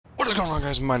going on,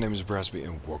 guys? My name is Brasby,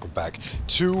 and welcome back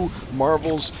to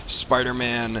Marvel's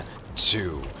Spider-Man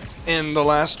 2. In the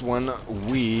last one,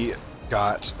 we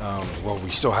got, well, we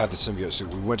still had the symbiote suit.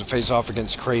 We went to face off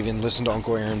against Kraven, listened to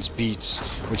Uncle Aaron's beats,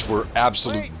 which were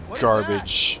absolute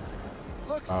garbage.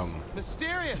 Looks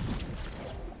mysterious.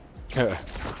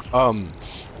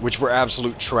 Which were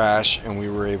absolute trash, and we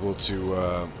were able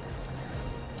to,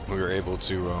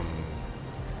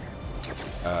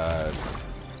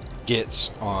 get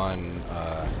on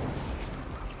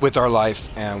with our life,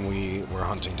 and we were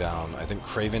hunting down, I think,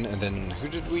 Kraven, and then who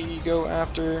did we go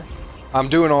after? I'm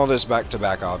doing all this back to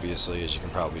back, obviously, as you can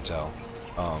probably tell,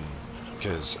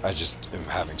 because I just am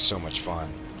having so much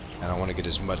fun, and I want to get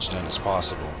as much done as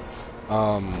possible.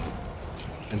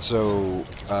 And so,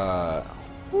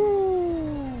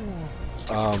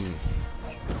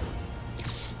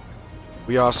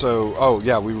 we also, oh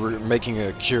yeah, we were making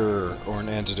a cure or an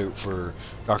antidote for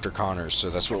Dr. Connors, so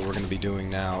that's what we're going to be doing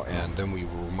now. And then we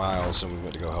were Miles, and we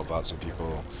went to go help out some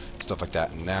people, stuff like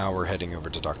that. And now we're heading over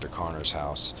to Dr. Connors'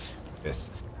 house with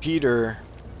Peter,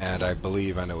 and I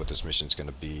believe I know what this mission's going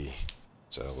to be.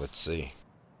 So let's see.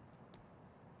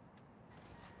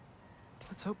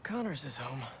 Let's hope Connors is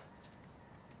home.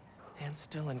 And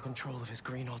still in control of his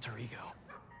green alter ego.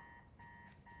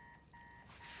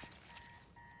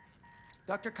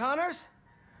 Dr. Connors?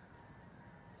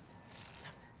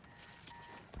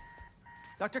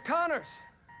 Dr. Connors!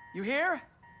 You here?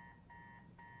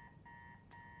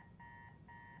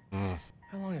 How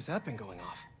long has that been going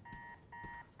off?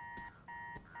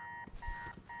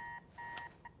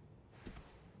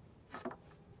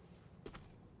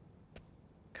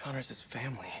 Connors'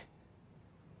 family.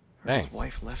 Heard his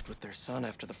wife left with their son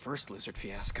after the first lizard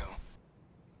fiasco.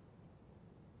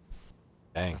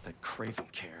 Dang. Not that Kraven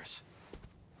cares.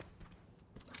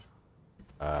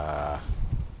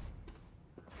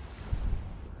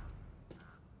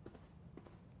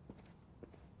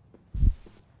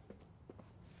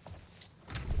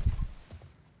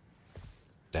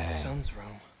 Dang. Son's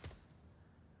room.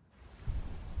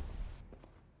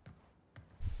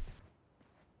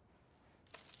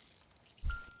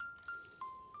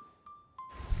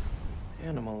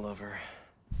 Animal lover.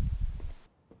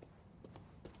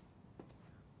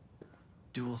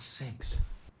 Dual sinks,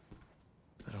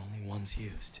 but only one's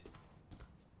used.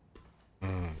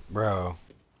 Bro.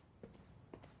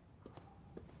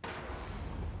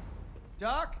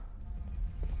 Doc?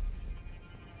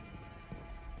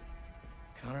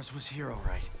 Connors was here, all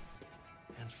right.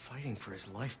 And fighting for his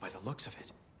life by the looks of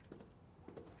it.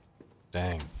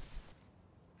 Dang.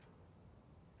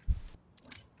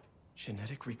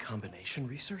 Genetic recombination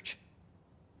research?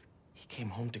 He came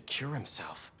home to cure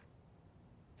himself.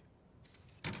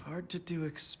 Hard to do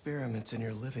experiments in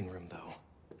your living room, though.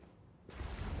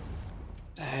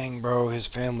 Dang, bro, his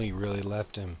family really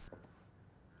left him.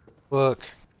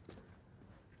 Look.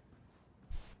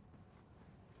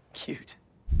 Cute.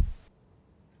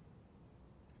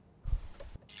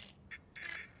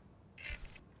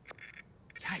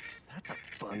 Yikes, that's a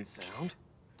fun sound.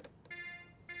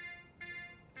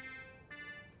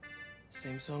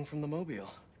 Same song from the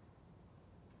Mobile.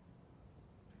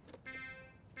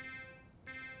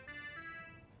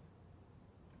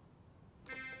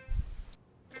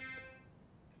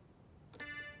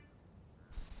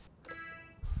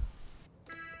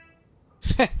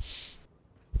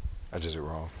 I did it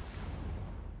wrong.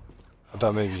 I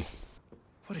thought maybe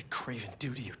What did Kraven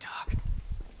do to you, Doc?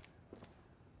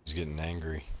 he's getting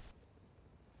angry.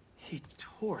 He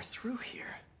tore through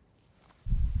here.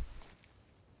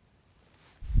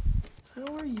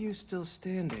 How are you still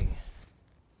standing?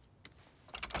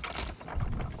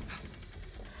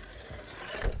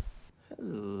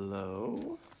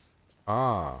 Hello?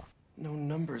 Ah. No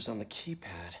numbers on the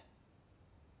keypad.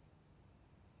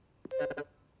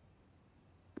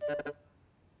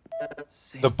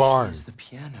 Same The barn. key as the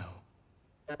piano.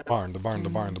 The barn.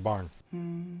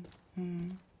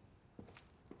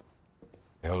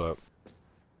 Hey, hold up.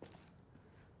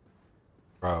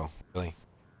 Bro, really?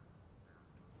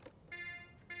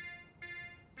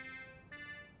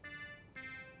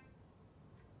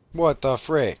 What the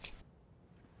frick?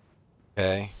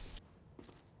 Okay.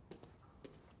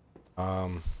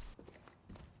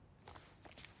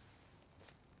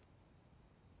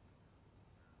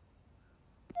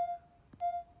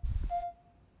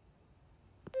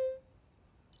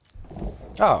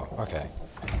 Oh, okay.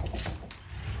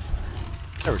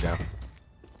 There we go.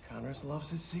 Connors loves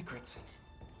his secrets.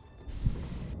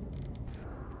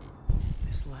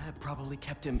 This lab probably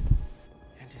kept him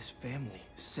and his family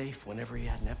safe whenever he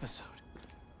had an episode.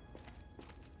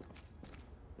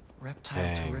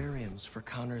 Reptile terrariums for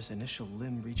Connor's initial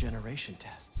limb regeneration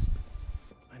tests.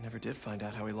 I never did find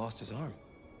out how he lost his arm.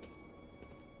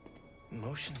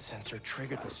 Motion sensor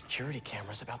triggered the security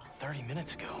cameras about 30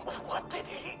 minutes ago. What did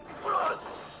he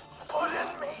put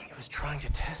in me? He was trying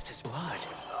to test his blood.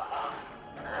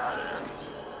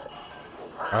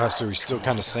 So he's still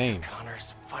kind of sane.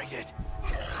 Connors, fight it.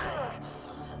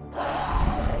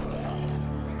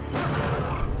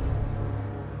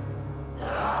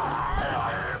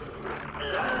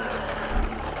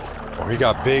 Oh, he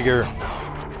got bigger.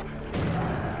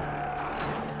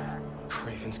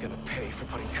 Kraven's gonna pay for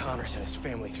putting Connors and his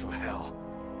family through hell.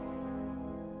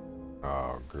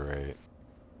 Oh, great.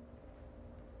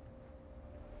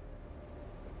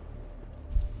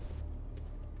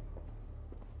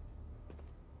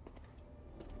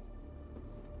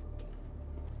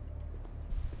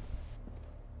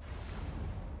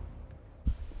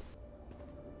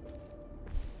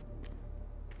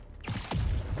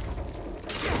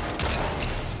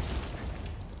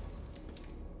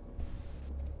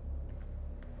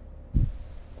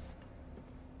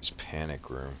 Panic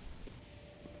room.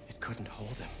 It couldn't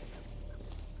hold him.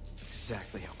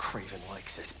 Exactly how Kraven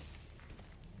likes it.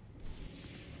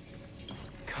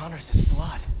 Connors' his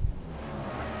blood.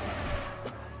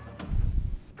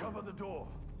 Cover the door.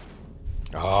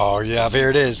 Oh yeah, there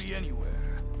it is. Be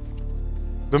anywhere.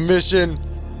 The mission.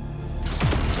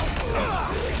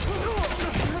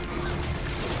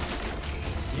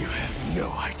 You have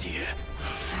no idea.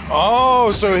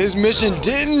 Oh, so his mission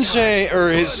didn't change, or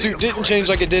his suit didn't change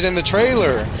like it did in the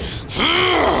trailer.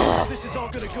 This is all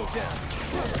gonna go down.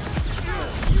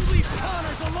 You leave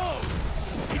Connors alone.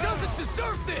 He doesn't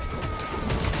deserve this.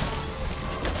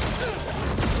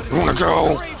 You wanna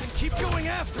go? Kraven, keep going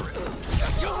after him.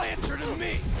 You'll answer to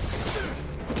me.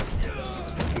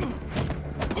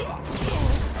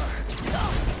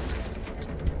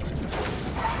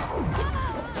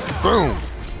 Boom.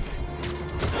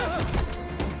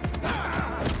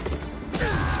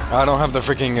 I don't have the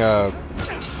freaking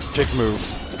kick move.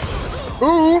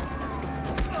 Ooh!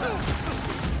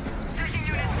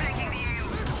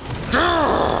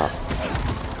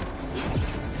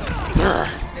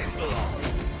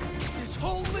 This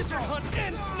whole lizard hunt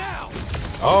ends now.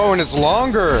 Oh, and it's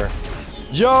longer.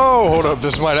 Yo, hold up.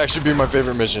 This might actually be my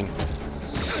favorite mission.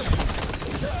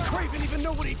 Does Kraven even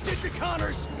know what he did to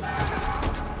Connors?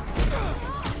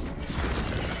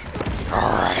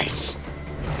 All right.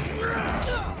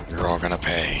 You're all gonna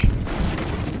pay.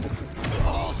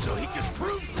 Oh, so he could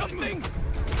prove something?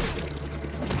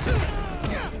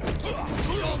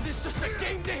 Was all this just a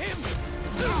game to him?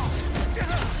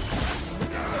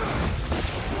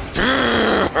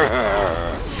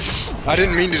 I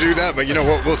didn't mean to do that, but you know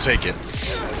what? We'll take it.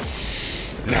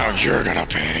 Now you're gonna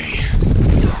pay.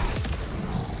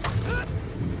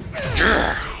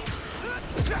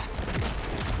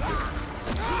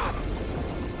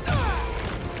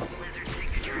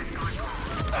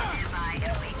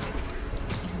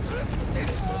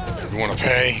 You wanna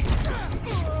pay?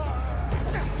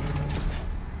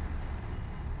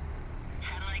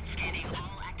 Satellite scanning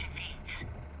all active feeds.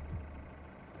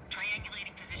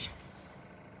 Triangulating position.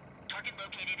 Target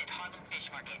located at Harlem Fish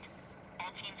Market.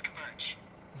 All teams converge.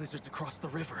 Lizard's across the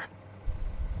river.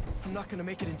 I'm not gonna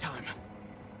make it in time.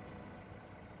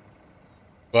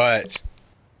 But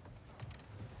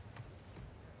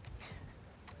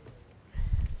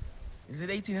Is it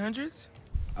 1800s?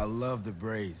 I love the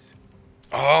braids.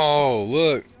 oh,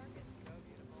 look.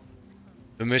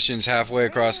 The mission's halfway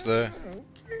across the.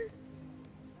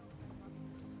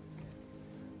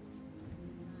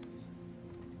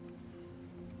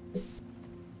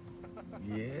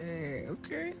 Yeah,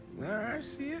 okay. Alright, I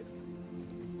see it.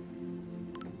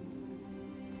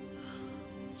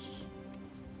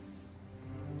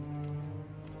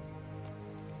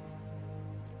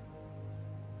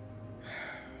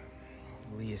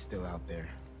 Lee is still out there.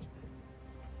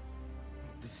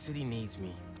 The city needs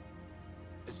me.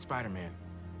 It's Spider-Man,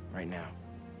 right now.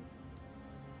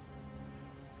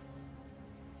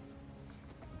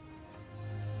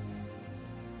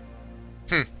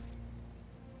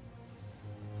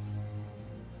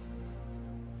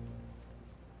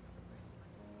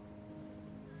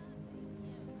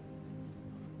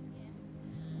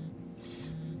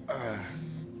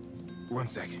 One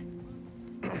second.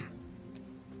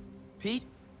 Pete?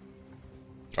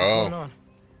 What's going Oh, on?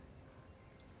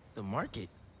 The market?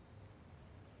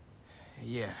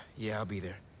 Yeah, I'll be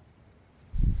there.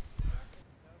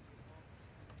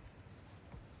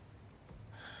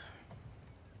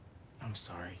 I'm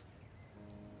sorry.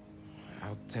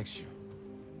 I'll text you.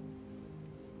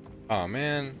 oh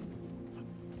man.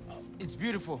 It's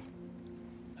beautiful.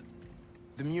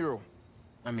 The mural.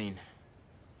 I mean...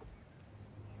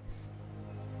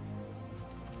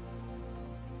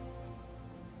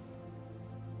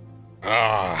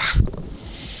 Ah.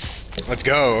 Let's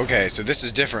go. Okay, so this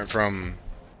is different from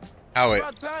how it...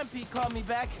 About time Pete called me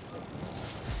back.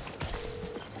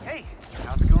 Hey,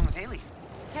 how's it going with Haley?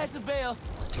 Had to bail.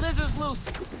 Lizard's loose.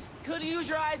 Could've used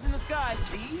your eyes in the skies.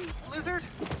 The lizard?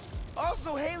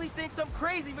 Also, Haley thinks I'm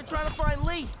crazy for trying to find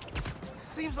Lee.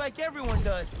 Seems like everyone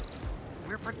does.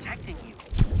 We're protecting you.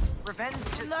 Revenge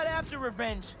I'm not after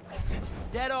revenge.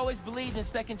 Dad always believed in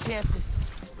second chances.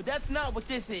 But that's not what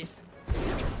this is.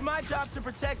 It's my job to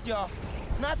protect y'all,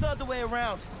 not the other way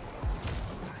around.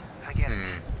 I get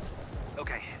it.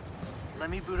 Okay, let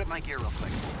me boot up my gear real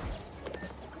quick.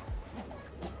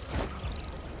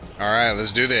 Alright,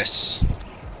 let's do this.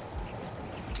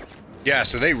 Yeah,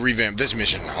 so they revamped this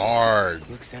mission hard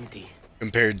Looks empty.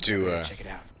 compared to Check it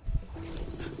out.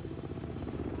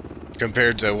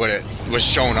 what it was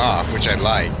shown off, which I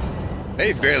like.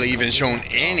 They've barely even shown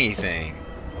anything.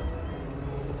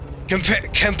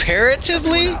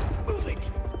 Comparatively? Move it!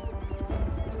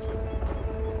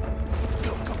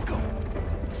 Go, go, go.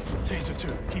 Taser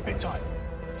 2, keep it tight.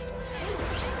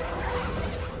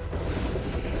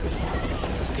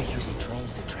 They're using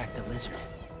drones to track the lizard.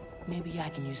 Maybe I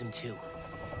can use them too.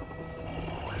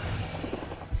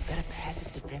 Is that a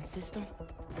passive defense system?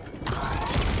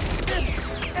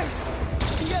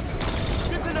 Yep,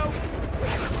 good to know.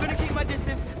 Gonna keep my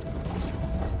distance.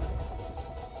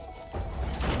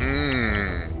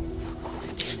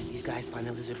 These guys find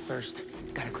the lizard first.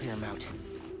 Gotta clear them out.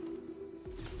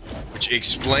 Which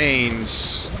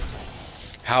explains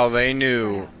how they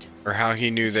knew, or how he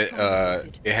knew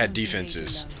that it had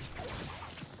defenses.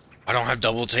 I don't have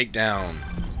double takedown.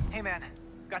 Hey man,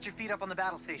 got your feet up on the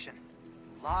battle station.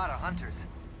 Lot of hunters.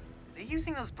 They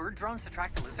using those bird drones to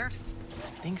track the lizard?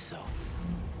 I think so.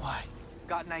 Why?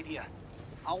 Got an idea.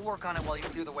 I'll work on it while you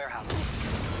clear the warehouse.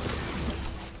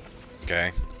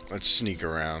 Okay, let's sneak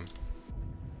around.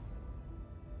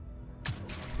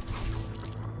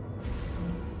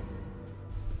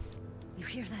 You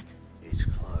hear that? It's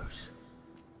close.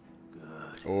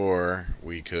 Good. Or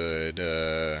we could,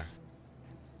 you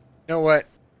know what?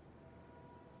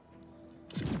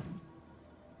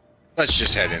 Let's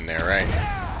just head in there, right?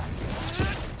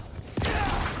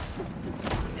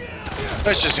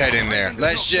 Let's just head in there.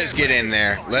 Let's just get in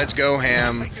there. Let's go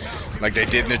ham like they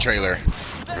did in the trailer.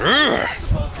 Ugh.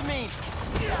 Supposed to mean.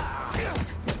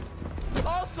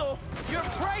 Also, your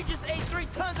prey just ate 3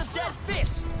 tons of dead fish.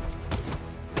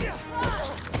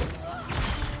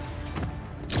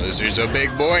 Lizard's a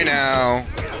big boy now.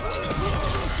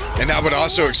 And that would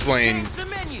also explain Change the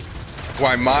menu.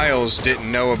 why Miles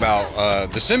didn't know about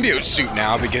the symbiote suit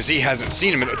now, because he hasn't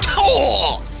seen him in a...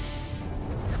 Oh!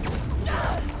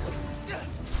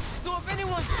 So if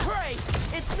anyone's prey,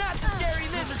 it's not the scary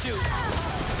lizard dude.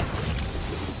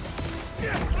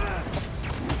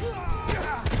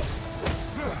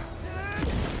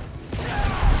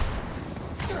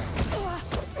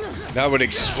 That would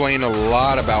explain a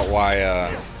lot about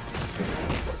why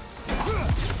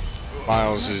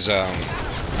Miles is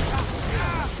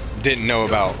didn't know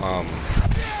about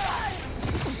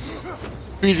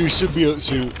Peter's symbiote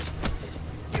suit.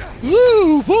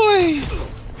 Woo, boy!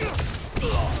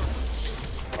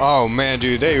 Oh man,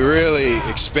 dude, they really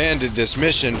expanded this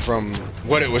mission from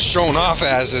what it was shown off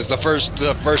as the first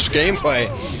gameplay,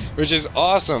 which is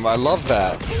awesome. I love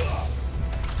that.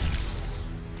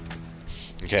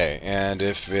 Okay, and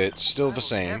if it's still the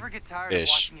same Never get tired of ish.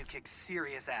 watching you kick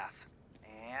serious ass.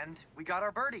 And we got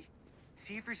our birdie.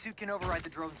 See if your suit can override the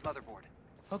drone's motherboard.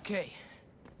 Okay,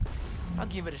 I'll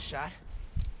give it a shot.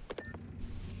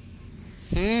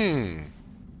 Okay,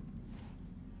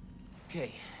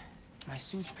 my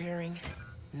suit's pairing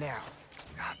now.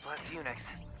 God bless Unix.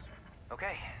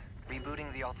 Okay,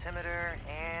 rebooting the altimeter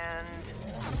and...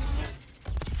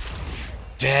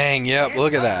 Dang, yep,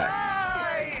 look at that.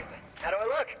 Live! How do I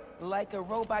look? Like a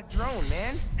robot drone,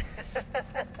 man.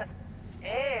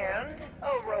 And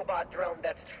a robot drone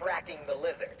that's tracking the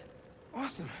lizard.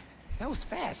 Awesome. That was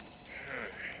fast.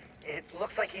 It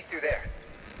looks like he's through there.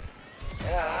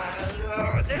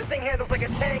 This thing handles like a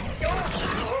tank.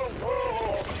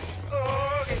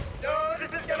 Okay. No,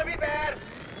 this is gonna be bad.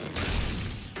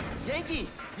 Yankee,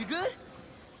 you good?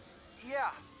 Yeah.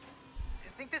 I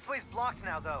think this way's blocked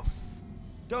now, though.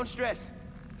 Don't stress.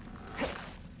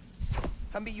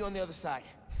 I'll meet you on the other side.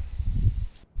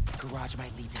 Garage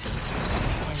might lead to the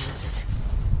lizard.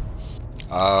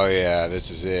 Oh yeah, this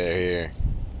is it here.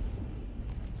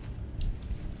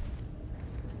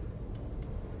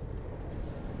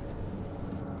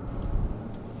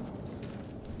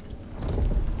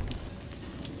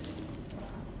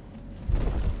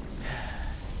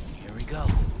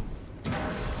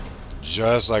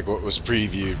 Just like what was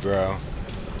previewed, bro.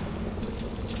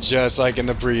 Just like in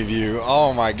the preview.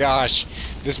 Oh my gosh.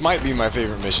 This might be my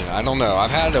favorite mission. I don't know. I've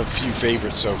had a few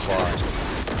favorites so far.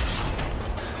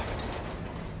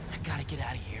 I gotta get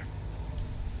out of here.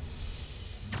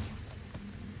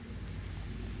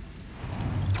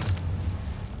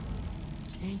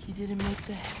 Ganke didn't make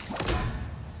that.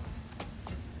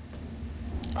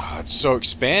 Oh, it's so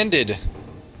expanded.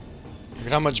 Look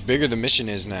at how much bigger the mission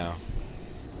is now.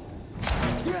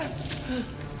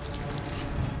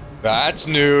 That's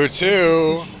new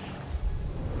too.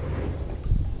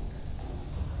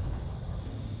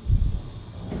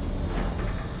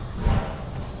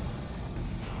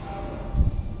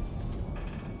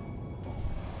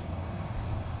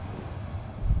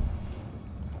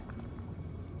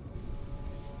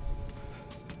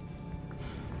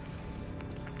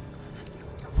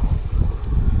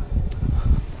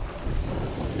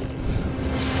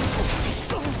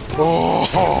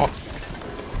 Oh.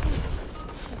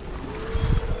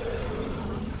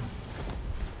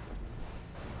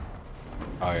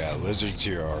 Oh yeah, lizards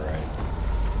here, alright.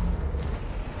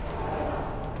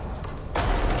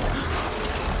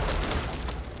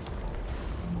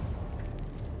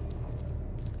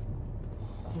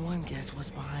 One guess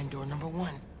what's behind door number 1.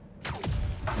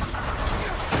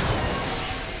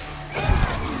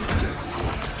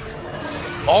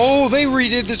 Oh, they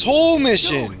redid this whole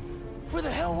mission! Where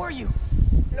the hell were you?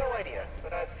 No idea,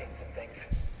 but I've seen some things.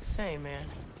 Same, man.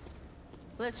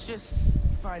 Let's just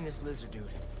find this lizard dude.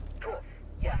 Cool.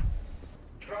 Yeah.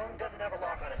 Drone doesn't have a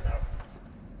lock on it, though.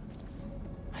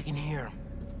 I can hear him.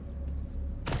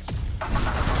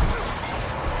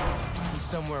 He's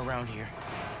somewhere around here.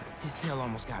 His tail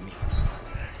almost got me.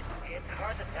 It's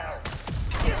hard to tell.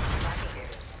 Yeah, tracking data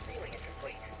is really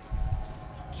incomplete.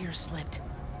 Gear slipped.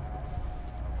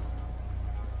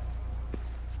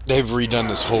 They've redone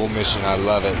this whole mission, I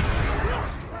love it.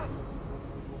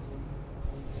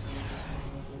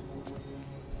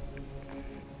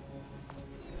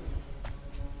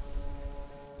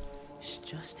 It's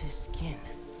just his skin.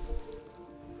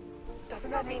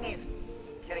 Doesn't that mean he's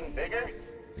getting bigger?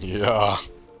 Yeah.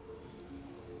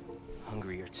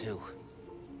 Hungrier too.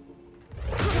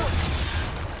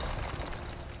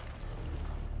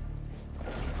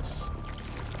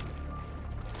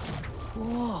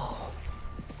 Whoa.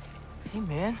 Hey,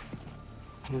 man.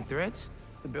 New threads?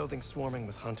 The building's swarming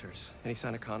with hunters. Any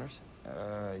sign of Connors?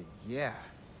 Yeah.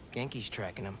 Ganke's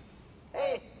tracking him.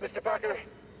 Hey, Mr. Parker.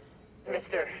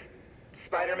 Mr.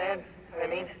 Spider-Man, I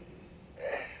mean.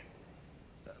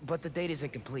 But the data's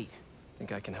incomplete.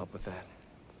 Think I can help with that.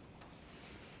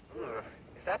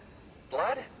 Is that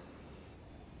blood?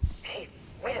 Hey,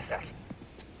 wait a sec.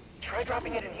 Try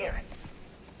dropping it in here.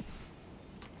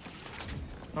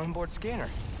 Onboard scanner.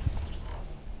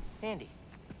 Handy.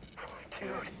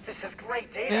 Dude, this is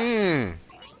great data. Hmm.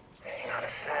 Hang on a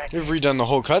sec. They've redone the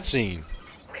whole cutscene.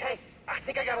 Okay, I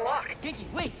think I got a lock.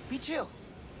 Ganke, wait, be chill.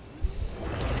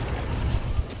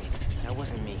 That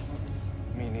wasn't me.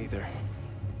 Me neither.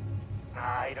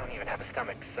 I don't even have a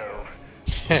stomach, so...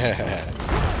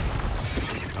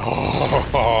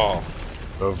 Oh,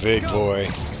 the big boy.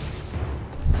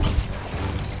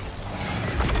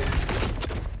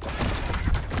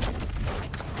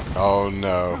 Oh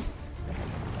no.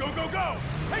 Go, go, go!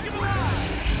 Take him alive!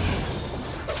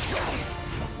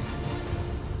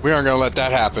 We aren't gonna let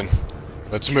that happen.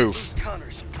 Let's move.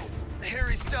 Connors.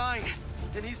 Harry's dying,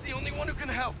 and he's the only one who can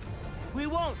help. We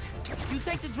won't. You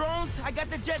take the drones, I got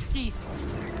the jet skis.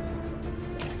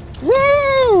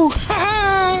 Woo!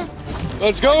 Ha!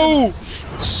 Let's go!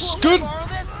 Good Borrow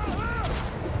this?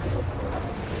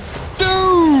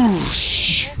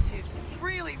 douche! This is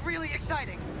really, really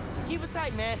exciting. Keep it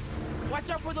tight, man. Watch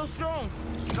out for those drones.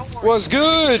 Don't worry. Was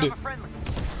good! I'm a friendly.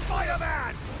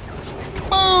 Spider-Man!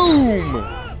 Boom!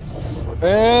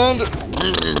 And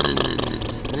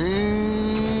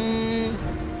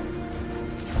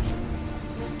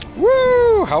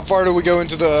woo! How far do we go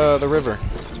into the river?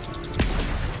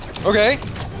 Okay,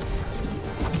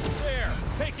 There!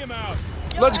 Take him out!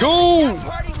 let's go! That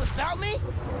party without me?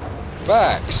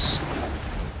 Facts.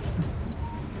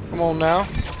 Come on now.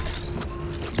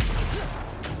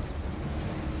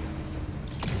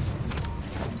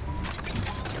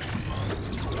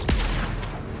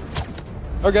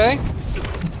 Okay.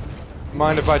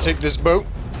 Mind if I take this boat?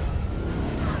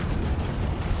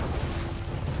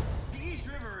 The East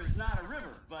River is not a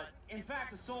river, but in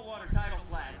fact a saltwater tidal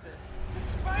flat that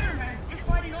Spider-Man is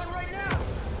fighting on right now!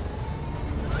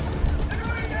 And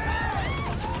right now!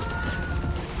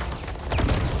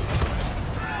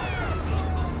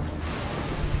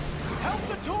 Help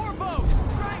the tour boat!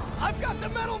 Right! I've got the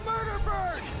metal murder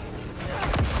bird!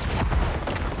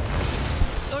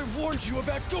 I warned you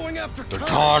about going after The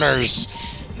Connors.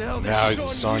 Now Now this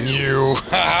it's is on you.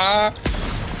 Haha.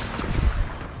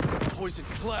 Poison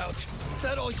cloud.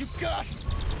 That all you got?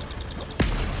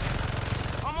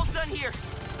 Almost done here.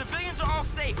 Civilians are all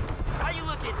safe. How you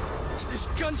looking? This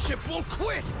gunship won't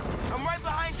quit. I'm right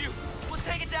behind you. We'll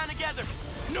take it down together.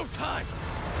 No time.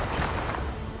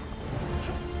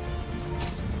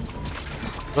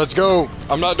 Let's go.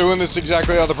 I'm not doing this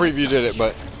exactly how the preview did it,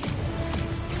 but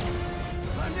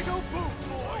Time to go boom,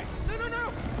 boys.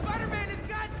 No. Spider-Man has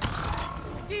got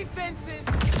defenses.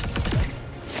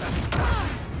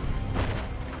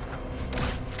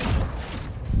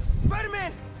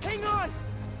 Spider-Man, hang on.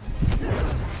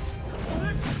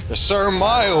 yes, Sir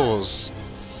Miles.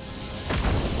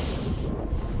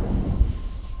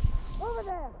 Over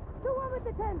there. The one with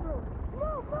the tendrils.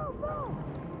 Move.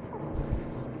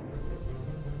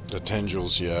 The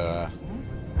tendrils, yeah.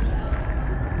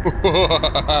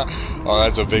 Oh,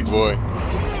 that's a big boy.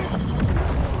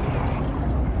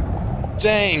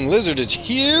 Dang, Lizard is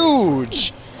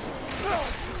huge.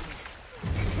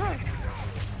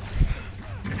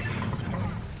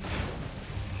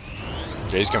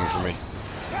 Okay, he's coming for me.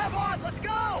 Grab on, let's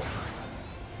go!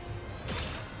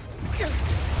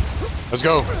 Let's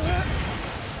go.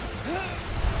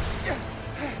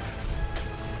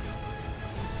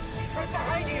 He's right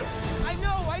behind you!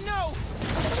 I know.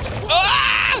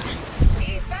 Ah!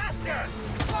 Be faster!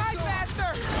 Fly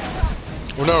faster.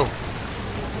 Oh no.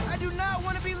 I do not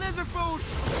want to be lizard food.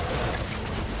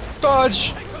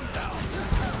 Dodge.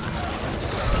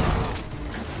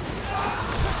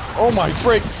 Oh my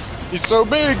frick. He's so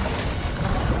big.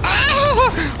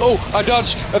 Ah! Oh, I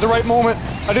dodged at the right moment.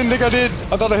 I didn't think I did.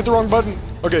 I thought I hit the wrong button.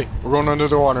 Okay, we're going under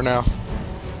the water now.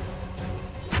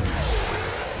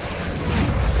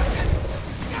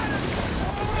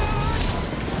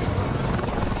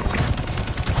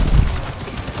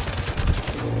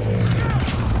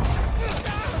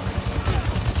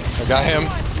 I got him.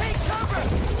 Take cover.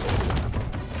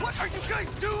 What are you guys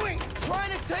doing?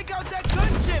 Trying to take out that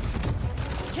gunship.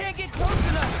 Can't get close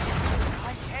enough.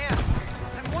 I can.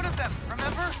 I'm one of them,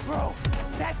 remember? Bro,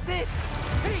 that's it.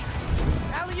 Pete,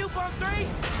 alley-oop on 3.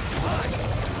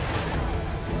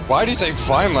 Why'd he say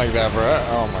fine like that, bro?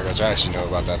 Oh my gosh, I actually know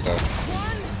about that though.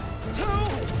 1, 2,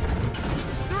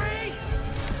 3.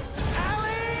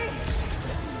 Alley.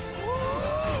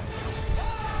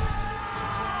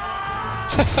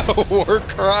 War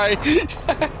cry.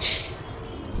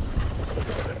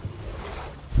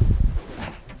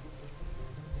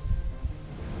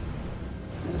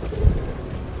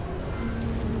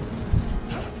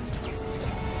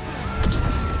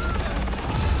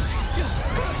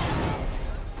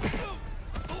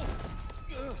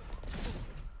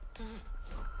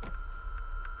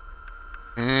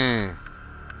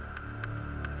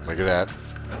 Look at that.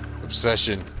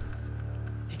 Obsession.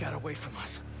 He got away from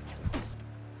us.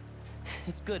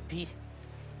 It's good, Pete.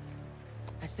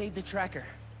 I saved the tracker.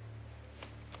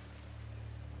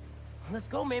 Let's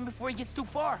go, man, before he gets too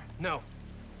far. No.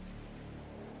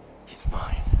 He's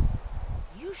mine.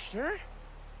 You sure?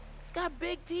 He's got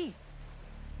big teeth.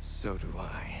 So do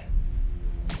I.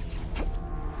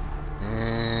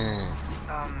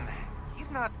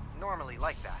 He's not normally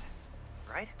like that,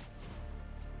 right?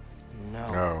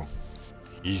 No, No.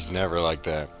 He's never like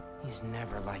that. he's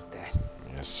never like that.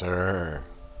 Yes, sir.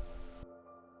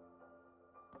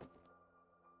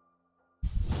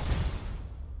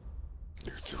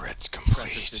 Your threat's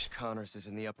Precious complete. Connors is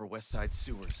in the Upper West Side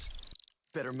sewers.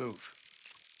 Better move.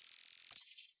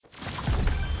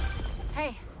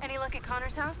 Hey, any luck at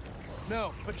Connor's house?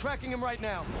 No, but tracking him right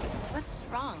now. What's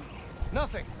wrong?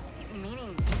 Nothing.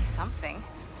 Meaning something.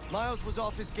 Miles was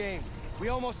off his game. We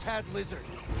almost had Lizard.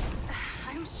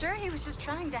 I'm sure he was just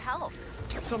trying to help.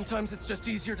 Sometimes it's just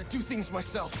easier to do things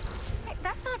myself. Hey,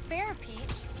 that's not fair,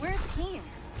 Pete. We're a team.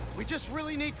 We just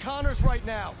really need Connors right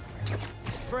now.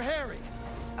 For Harry.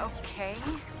 Okay.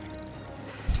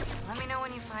 Let me know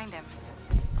when you find him.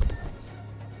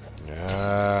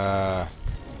 Yeah.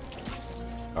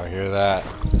 I hear that.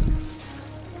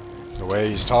 The way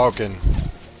he's talking.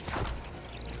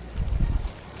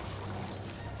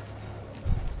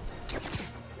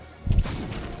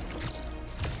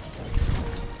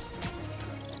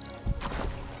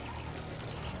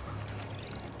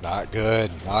 Not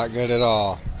good. Not good at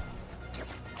all.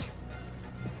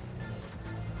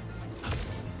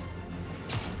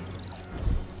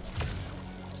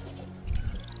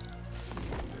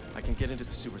 I can get into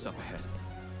the sewers up ahead.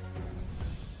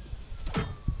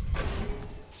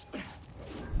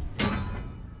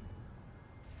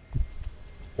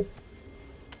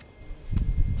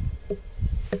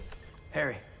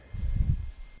 Harry.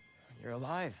 You're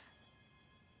alive.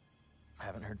 I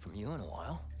haven't heard from you in a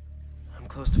while. I'm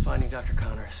close to finding Dr.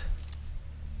 Connors.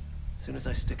 As soon as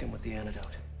I stick him with the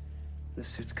antidote, this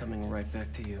suit's coming right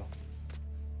back to you.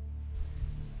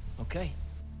 Okay.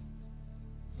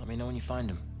 Let me know when you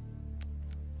find him.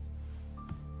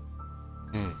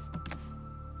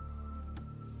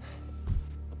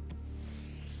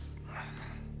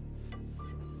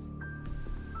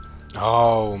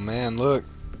 Oh man, look.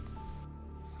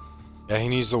 Yeah, he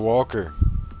needs the walker.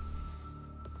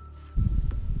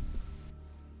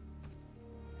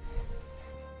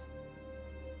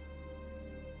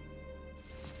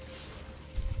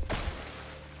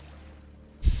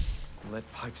 Lead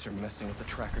pipes are messing with the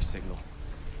tracker signal.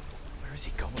 Where is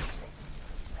he going?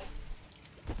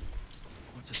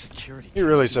 What's a security? He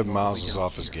really said Miles was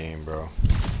off his game, bro.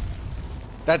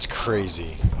 That's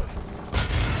crazy.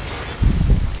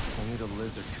 Only the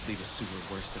lizard could leave a sewer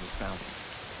worse than he found it.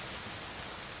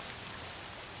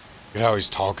 Look how he's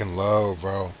talking low,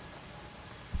 bro.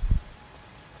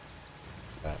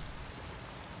 That.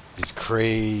 He's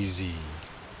crazy.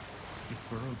 He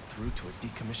burrowed through to a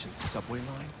decommissioned subway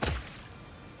line?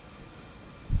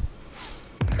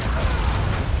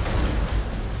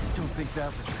 Don't think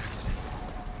that was an accident.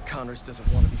 Connors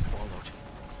doesn't want to be followed.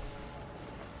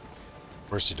 Of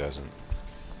course he doesn't.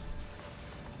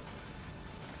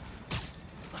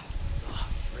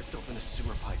 Ripped open a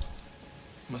sewer pipe.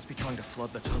 Must be trying to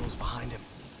flood the tunnels behind him.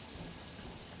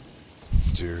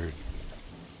 Dude.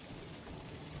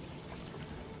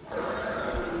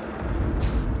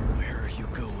 Where are you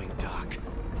going, Doc?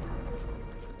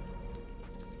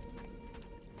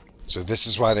 So this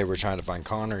is why they were trying to find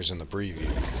Connors in the preview.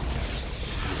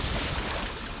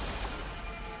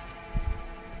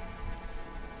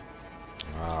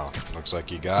 Wow, looks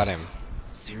like you got him.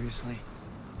 Seriously?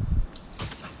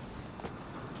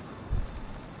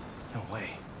 No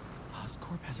way.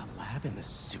 Oscorp has a lab in the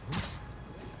sewers?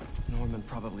 Norman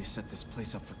probably set this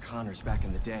place up for Connors back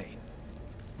in the day.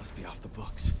 Must be off the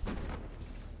books.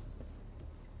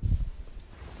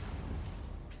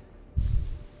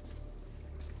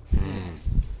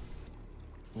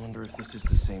 Wonder if this is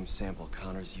the same sample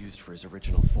Connors used for his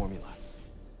original formula.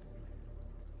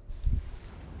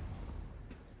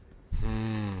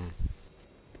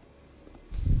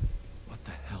 What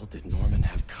the hell did Norman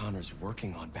have Connors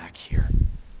working on back here?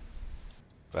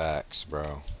 Facts,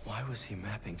 bro. Why was he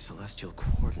mapping celestial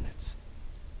coordinates?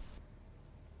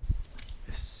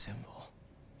 This symbol.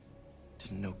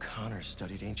 Didn't know Connors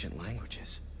studied ancient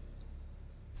languages.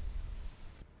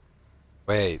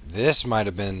 Wait, this might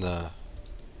have been the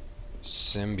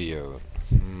symbiote.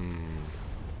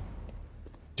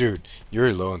 Dude,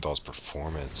 Yuri Lowenthal's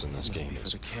performance in this game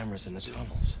is the cameras in the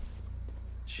tunnels.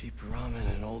 Cheap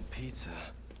ramen and old pizza.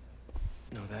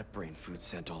 Know that brain food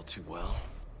scent all too well.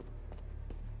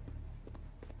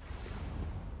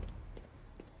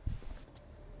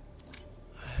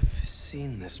 I've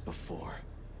seen this before.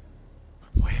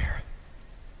 But where?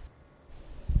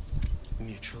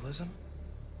 Mutualism?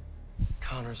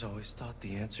 Connors always thought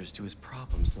the answers to his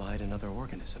problems lied in other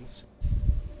organisms.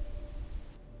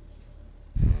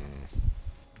 They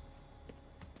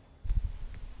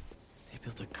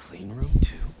built a clean room,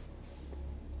 too?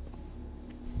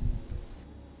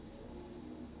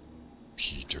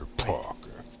 Peter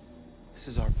Parker. This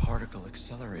is our particle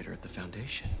accelerator at the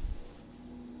Foundation.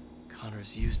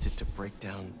 Connors used it to break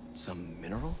down some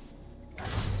mineral?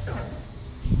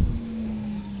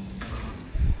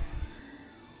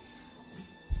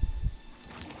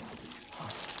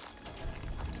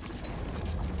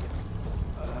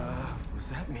 Was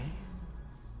that me?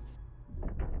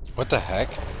 What the heck?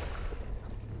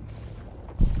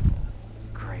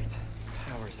 Great.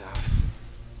 Power's out.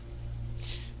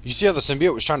 You see how the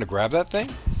symbiote was trying to grab that thing?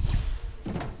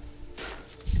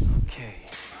 Okay,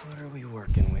 what are we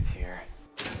working with here?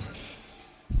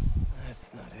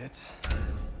 That's not it.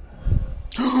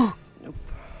 Nope.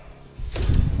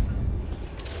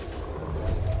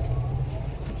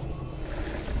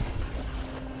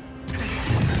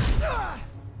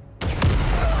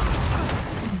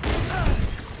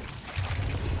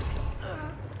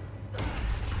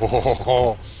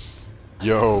 Oh,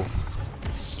 yo.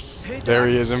 Hey, There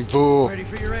he is in full. ready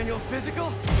for your annual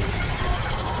physical?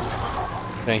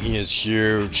 Dang, he is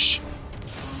huge.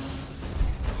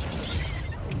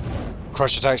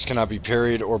 Crush attacks cannot be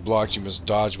parried or blocked. You must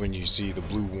dodge when you see the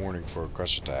blue warning for a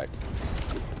crush attack.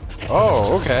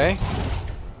 Oh, okay.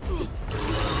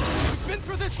 We've been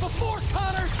through this before,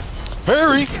 Connors!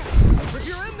 Harry! If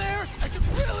you're in there, I could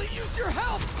really use your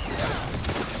help!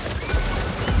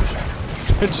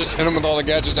 Just hit him with all the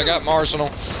gadgets I got in my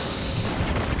arsenal.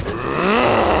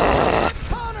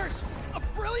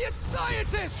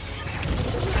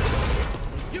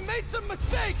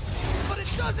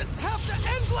 doesn't have to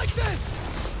end like this!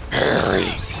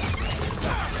 Harry!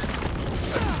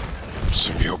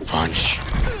 Symbiote punch.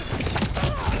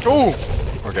 Oh!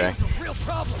 Okay. It's a real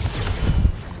problem.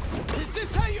 Is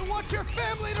this how you want your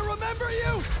family to remember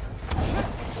you?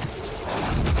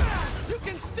 You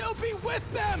can still be with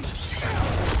them!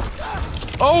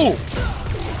 Oh!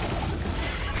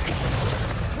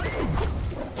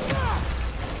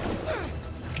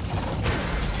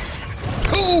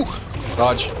 Oh!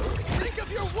 Dodge. Think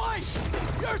of your wife!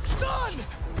 Your son!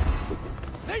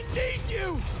 They need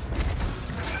you!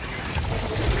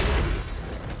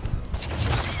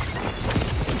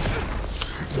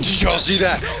 Did y'all see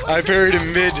that? I parried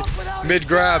him mid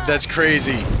grab. That's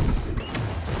crazy.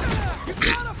 You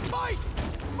gotta fight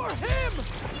for him!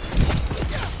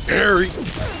 Harry.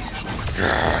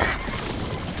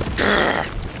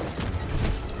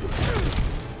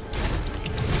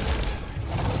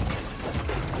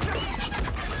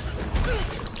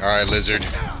 All right, Lizard.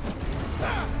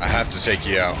 I have to take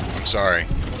you out. I'm sorry.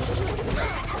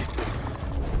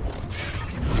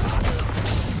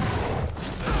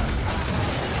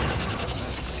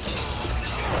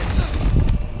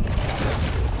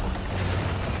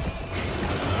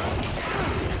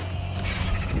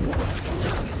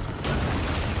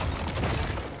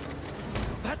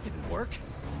 That didn't work.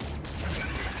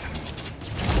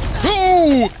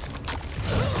 Oh!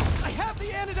 I have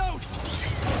the antidote!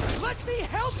 Let me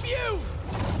help you!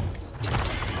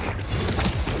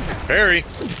 Harry.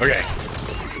 Okay.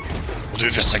 We'll do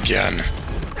this again.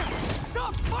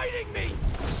 Stop fighting me!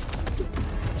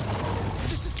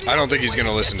 I don't think he's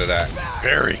gonna listen to that.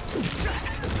 Harry.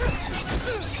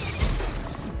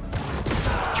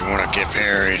 You wanna get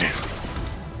parried?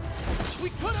 We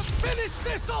could have finished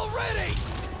this already!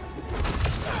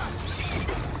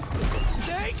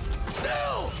 Stay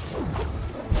still!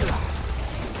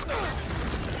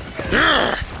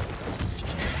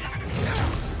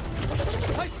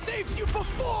 I saved you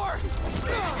before!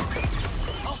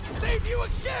 I'll save you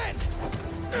again!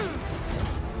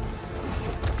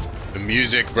 The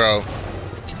music, bro.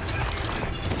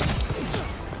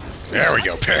 There we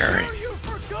go, parry. Are you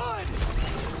for good?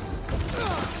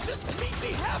 Just meet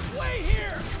me halfway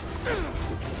here!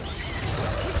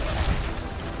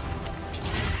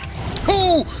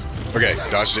 Oh! Okay,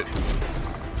 dodged it.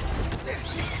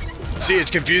 See,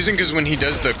 it's confusing because when he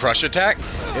does the crush attack,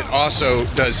 it also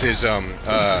does his,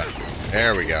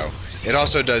 there we go. It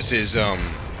also does his,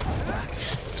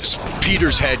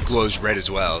 Peter's head glows red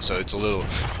as well, so it's a little...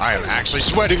 I am actually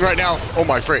sweating right now! Oh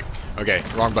my frick! Okay,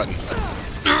 wrong button.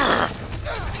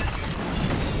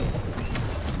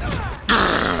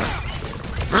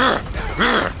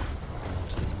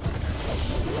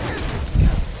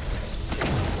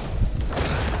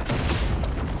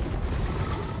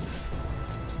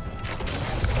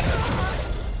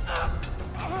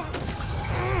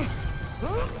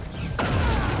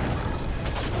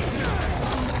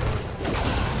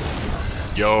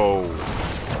 Yo.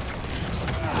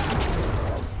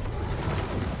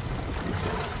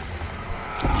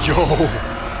 Yo.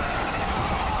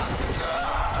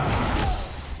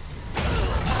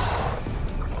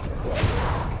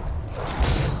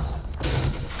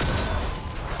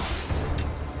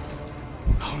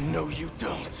 Oh, no, you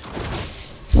don't.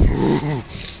 I'm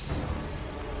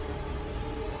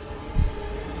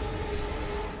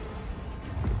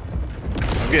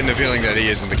getting the feeling that he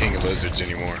isn't the king of lizards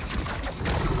anymore.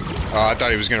 Oh, I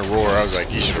thought he was gonna roar. I was like,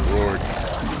 he should have roared.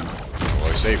 Well,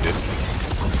 he saved it.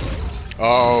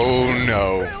 Oh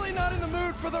no. Really not in the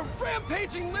mood for the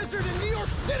rampaging lizard in New York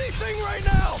City thing right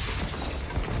now.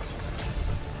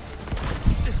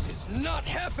 This is not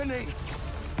happening.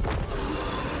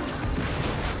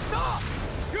 Stop!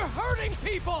 You're hurting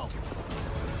people.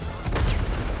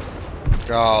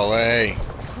 Golly.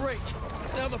 Great.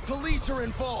 Now the police are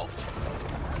involved.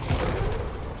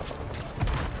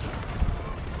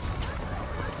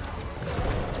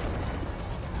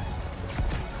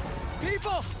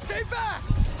 People, stay back!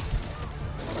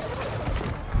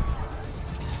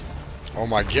 Oh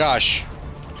my gosh.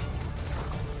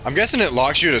 I'm guessing it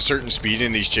locks you at a certain speed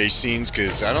in these chase scenes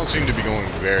because I don't seem to be going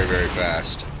very, very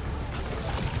fast.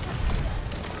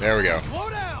 There we go. Slow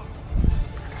down!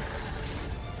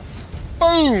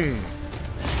 Boom!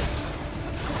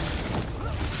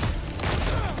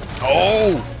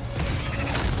 Oh!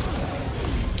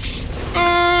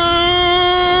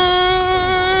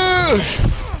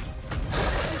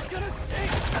 It's gonna stay.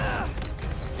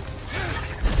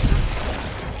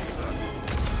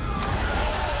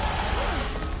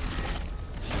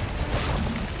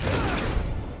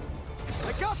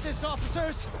 I got this,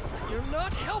 officers. You're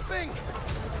not helping.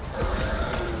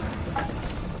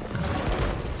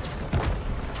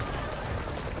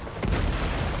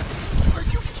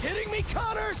 me,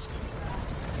 Connors!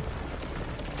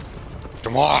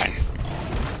 Come on.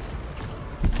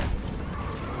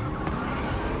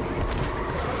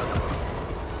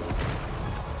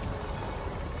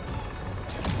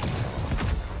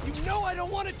 You know I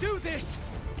don't want to do this!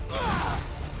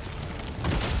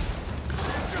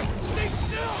 Stay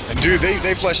still! And dude,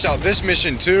 they fleshed out this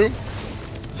mission too.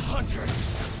 Hunter!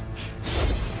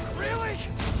 Really?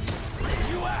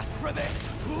 You asked for this!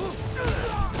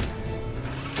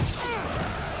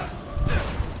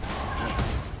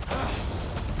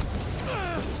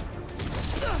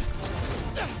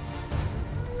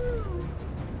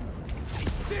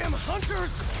 These damn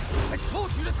hunters! I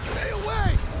told you to stay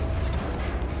away!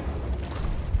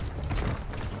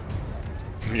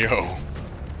 Yo,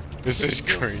 this is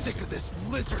Real crazy. Sick of this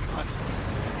lizard hunt.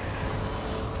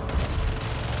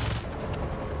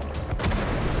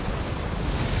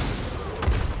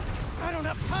 I don't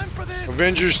have time for this.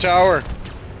 Avengers Tower.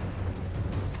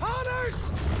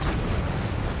 Connors!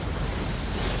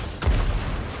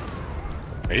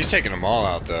 He's taking them all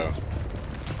out though.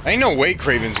 Ain't no way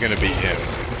Kraven's gonna beat him.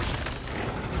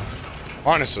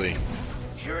 Honestly,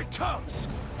 Here it comes.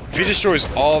 if he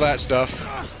destroys all that stuff,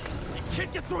 You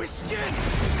can't get through his skin.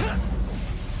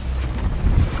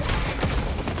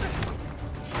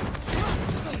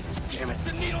 Damn it,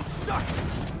 the needle's stuck.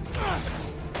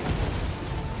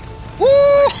 woo!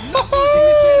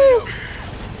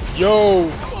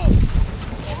 Yo,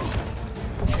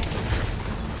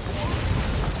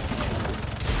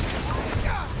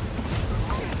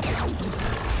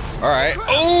 all right.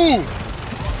 Oh,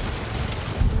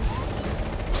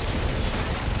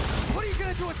 What are you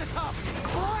gonna do at the top?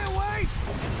 Fly away?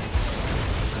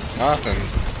 nothing.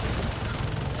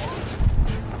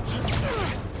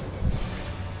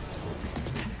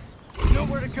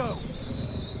 Nowhere to go.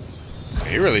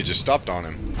 He really just stopped on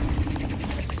him.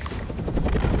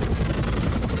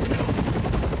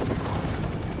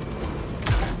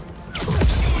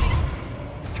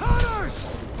 Connors!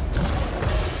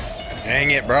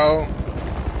 Dang it, bro.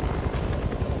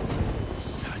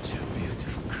 Such a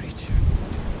beautiful creature.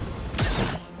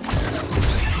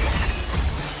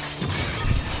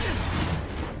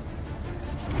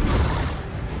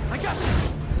 I got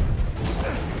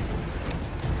you.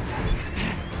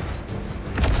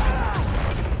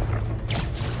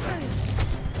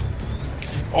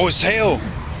 Oh, his tail.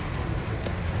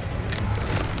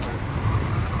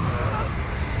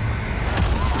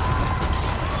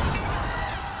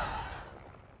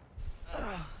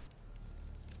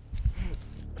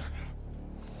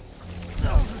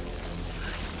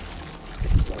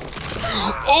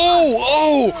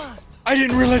 Oh! I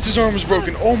didn't realize his arm was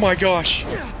broken. Oh my gosh.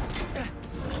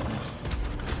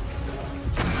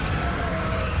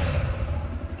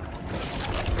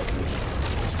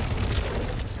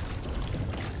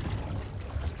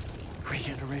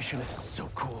 Regeneration is so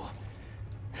cool.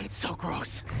 And so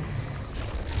gross.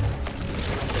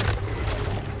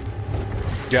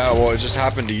 Yeah, well, it just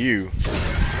happened to you.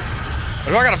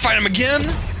 Do I gotta fight him again?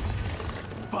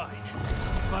 Fine.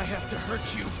 If I have to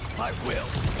hurt you, I will.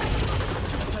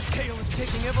 That tail is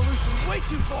taking evolution way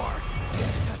too far.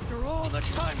 After all the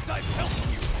times I've helped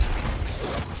you,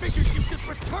 I figured you could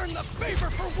return the favor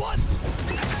for once.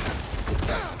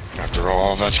 After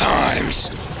all the times.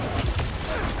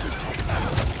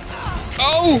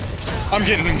 Oh! I'm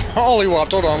getting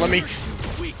mollywopped. Hold on, let me. You're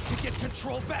too weak to get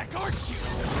control back, aren't you?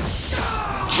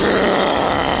 You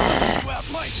out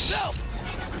myself.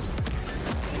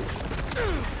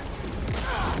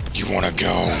 You wanna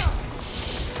go?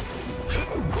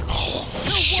 I'll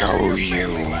show you.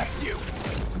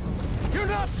 You're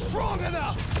not strong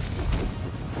enough.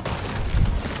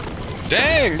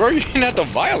 Dang, bro, you didn't have to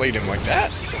violate him like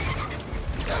that.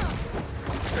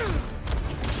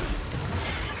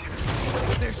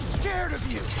 They're scared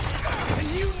of you,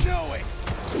 and you know it.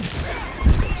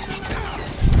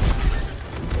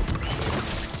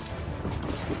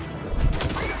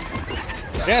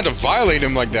 You had to violate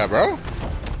him like that, bro.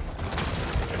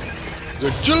 So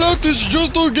chill out, this is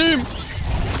just a game.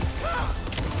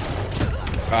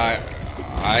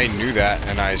 I knew that,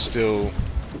 and I still.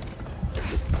 Can't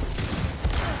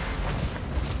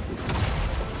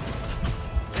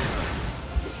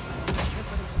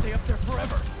let him stay up there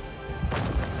forever.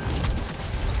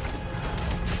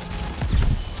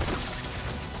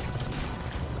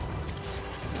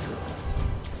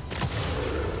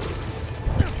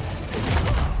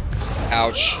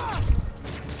 Ouch.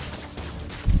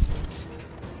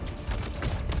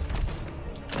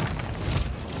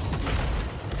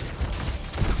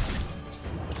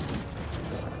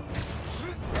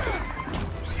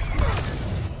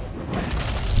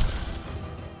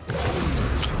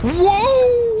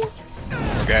 Whoa!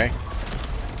 Okay.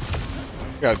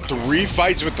 Got 3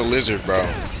 fights with the lizard, bro.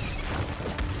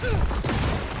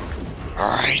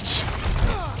 Alright.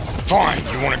 Fine,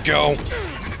 you wanna go?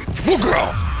 We'll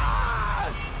go!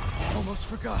 Almost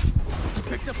forgot. I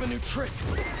picked up a new trick.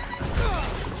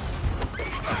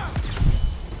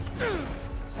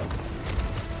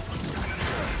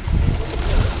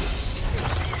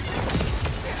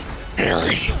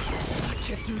 Harry. I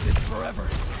can't do this forever.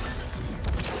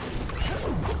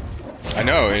 I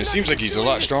know, and it seems like he's a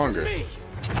lot stronger.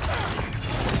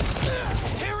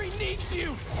 Harry needs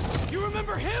you. You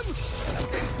remember him?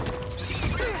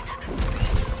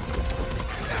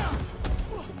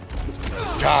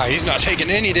 God, he's not taking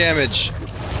any damage.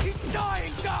 He's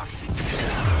dying, Doc.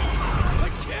 I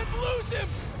can't lose him.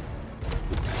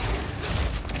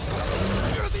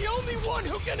 You're the only one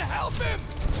who can help him.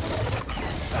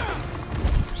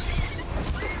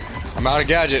 I'm out of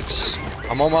gadgets.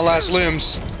 I'm on my last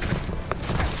limbs.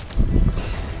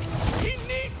 He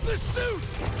needs the suit,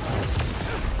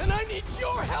 and I need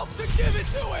your help to give it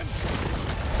to him.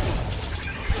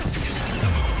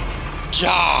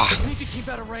 Yeah. I need to keep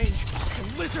out of range.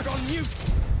 And Lizard on mute.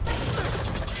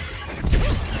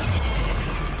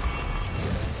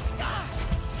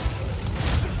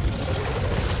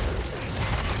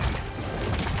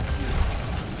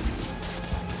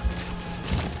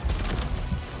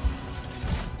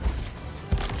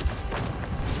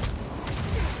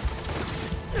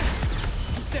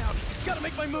 He's down. Gotta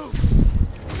make my move.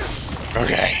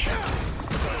 Okay.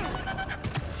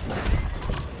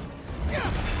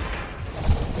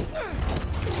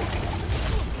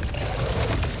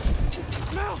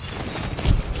 Now,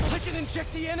 I can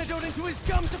inject the antidote into his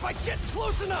gums if I get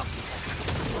close enough.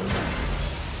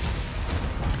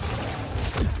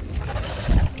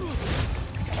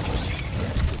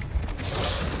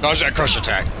 Dodge that crush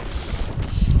attack.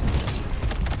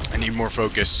 I need more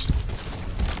focus.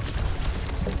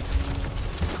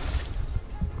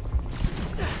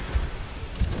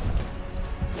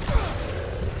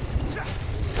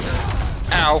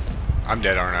 Ow! I'm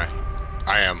dead, aren't I?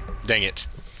 I am. Dang it.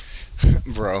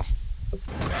 Bro.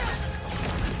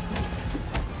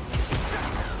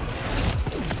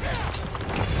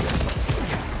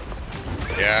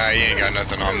 Yeah, you ain't got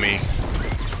nothing on me.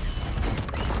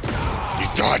 You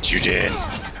thought you did.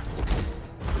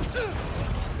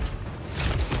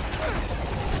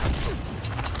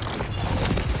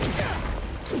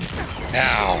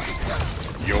 Now,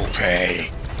 you'll pay.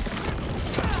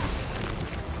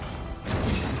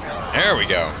 There we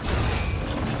go.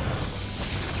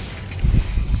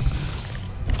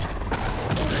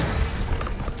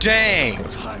 Dang!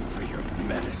 Time for your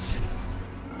medicine.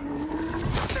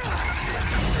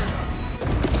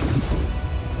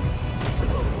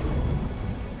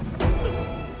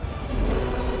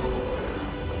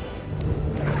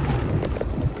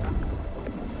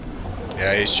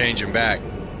 Yeah, he's changing back.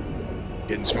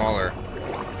 Getting smaller.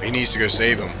 He needs to go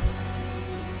save him.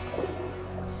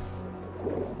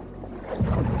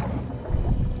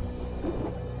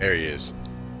 There he is.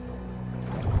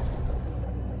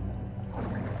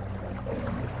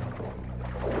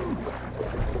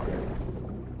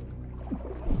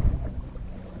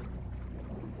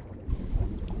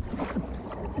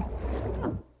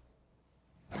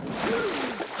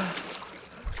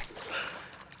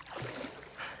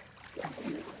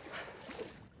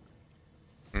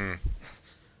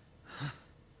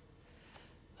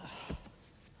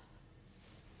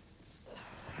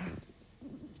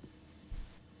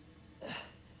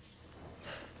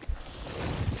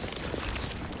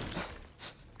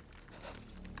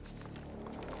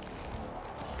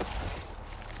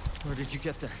 Where did you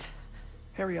get that?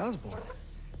 Harry Osborn.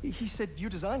 He said you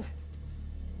designed it.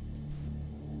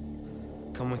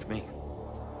 Come with me.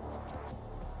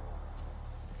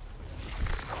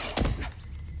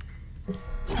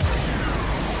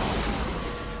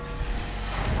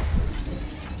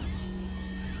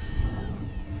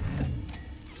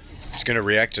 It's gonna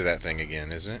react to that thing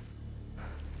again, isn't it?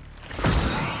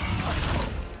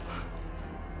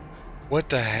 What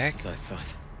the heck? As I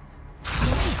thought.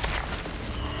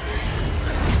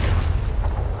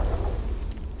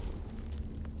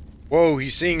 Whoa,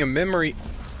 he's seeing a memory.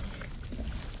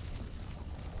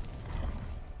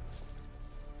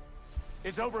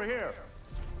 It's over here.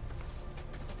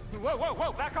 Whoa, whoa,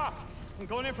 whoa, back off. I'm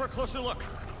going in for a closer look.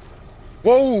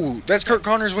 Whoa, that's Kurt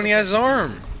Connors when he has his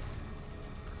arm.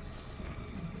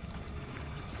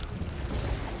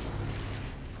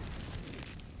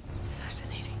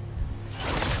 Fascinating.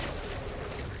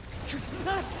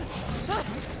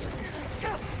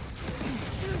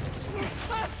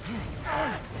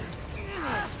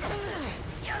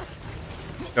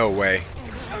 No way.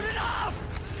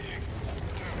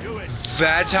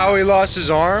 That's how he lost his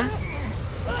arm?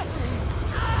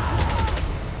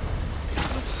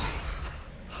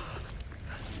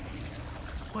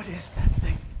 What is that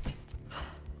thing?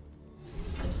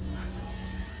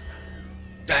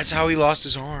 That's how he lost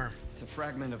his arm. It's a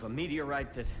fragment of a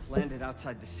meteorite that landed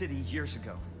outside the city years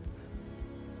ago.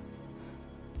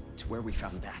 It's where we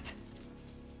found that.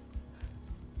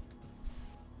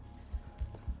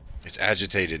 It's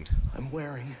agitated. I'm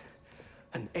wearing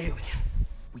an alien.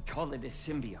 We call it a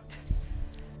symbiote.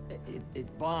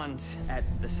 It bonds at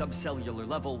the subcellular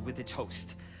level with its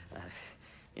host.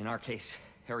 In our case,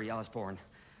 Harry Osborn.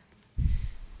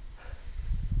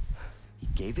 He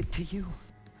gave it to you?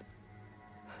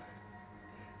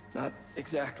 Not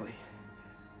exactly.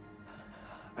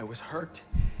 I was hurt,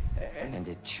 and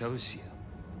it chose you.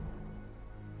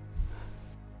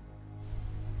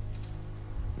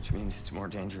 Which means it's more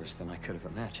dangerous than I could have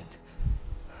imagined.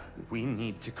 We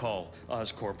need to call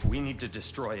Oscorp. We need to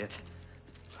destroy it.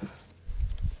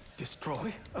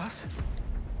 Destroy us?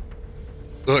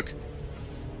 Look.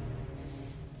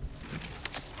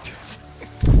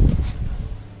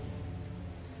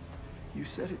 You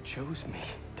said it chose me,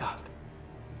 Doc.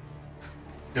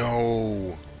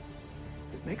 No.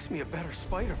 It makes me a better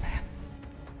Spider-Man.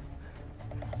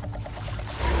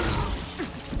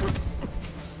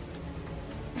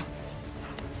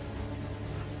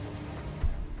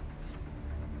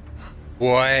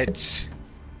 What?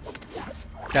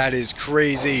 That is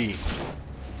crazy.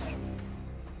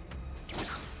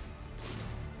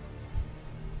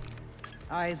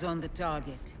 Eyes on the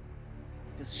target.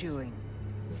 Pursuing.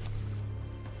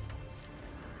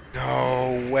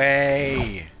 No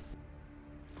way.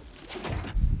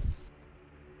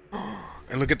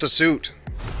 And look at the suit.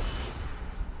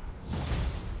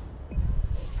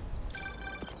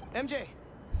 MJ,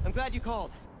 I'm glad you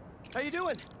called. How you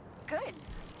doing? Good.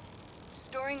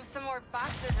 Storing some more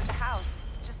boxes at the house.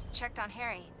 Just checked on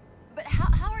Harry. But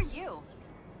how are you?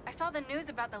 I saw the news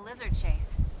about the lizard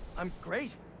chase. I'm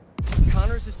great.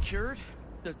 Connors is cured,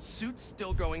 the suit's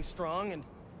still going strong, and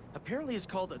apparently is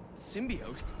called a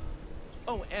symbiote.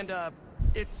 Oh, and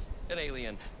it's an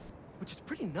alien. Which is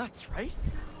pretty nuts, right?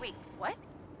 Wait, what?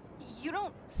 You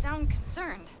don't sound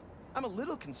concerned. I'm a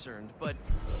little concerned, but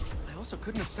I also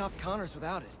couldn't have stopped Connors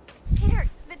without it. Peter,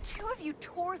 the two of you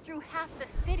tore through half the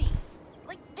city.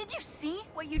 Like, did you see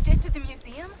what you did to the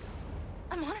museums?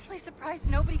 I'm honestly surprised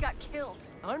nobody got killed.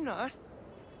 I'm not.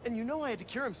 And you know I had to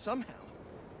cure him somehow.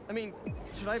 I mean,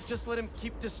 should I have just let him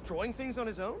keep destroying things on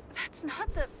his own? That's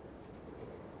not the...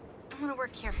 I'm gonna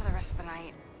work here for the rest of the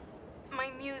night.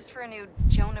 My muse for a new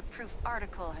Jonah-proof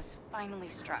article has finally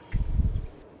struck.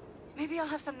 Maybe I'll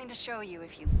have something to show you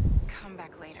if you come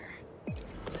back later.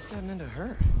 What's gotten into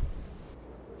her?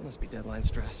 Must be deadline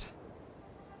stress.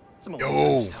 Some old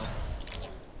Yo! times, Tom.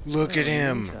 Look at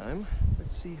him. Meantime,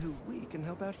 let's see who we can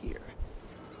help out here.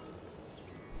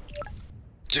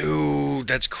 Dude,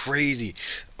 that's crazy.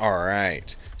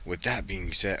 Alright. With that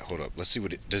being said, hold up. Let's see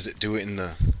what it... Does it do it in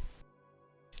the...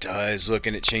 Does. Look,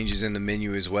 and it changes in the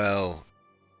menu as well.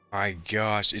 My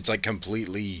gosh. It's like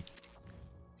completely...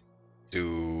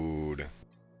 Dude.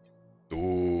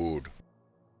 Dude.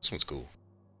 This one's cool.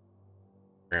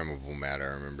 Programmable matter.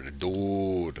 I remember the...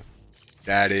 Dude.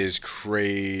 That is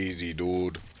crazy,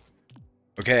 dude.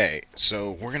 Okay,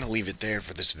 so we're going to leave it there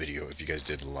for this video. If you guys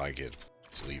did like it,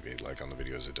 please leave a like on the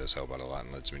videos. It does help out a lot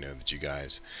and lets me know that you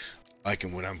guys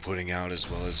liking what I'm putting out, as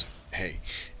well as, hey,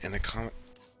 in the comment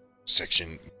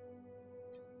section,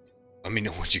 let me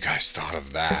know what you guys thought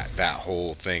of that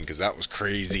whole thing, because that was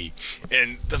crazy.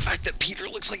 And the fact that Peter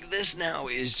looks like this now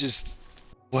is just,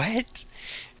 what?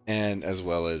 And as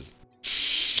well as,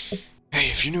 hey,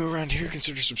 if you're new around here,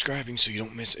 consider subscribing so you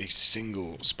don't miss a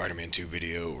single Spider-Man 2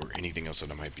 video or anything else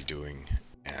that I might be doing.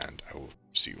 And I will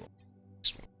see you all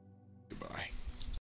next one. Goodbye.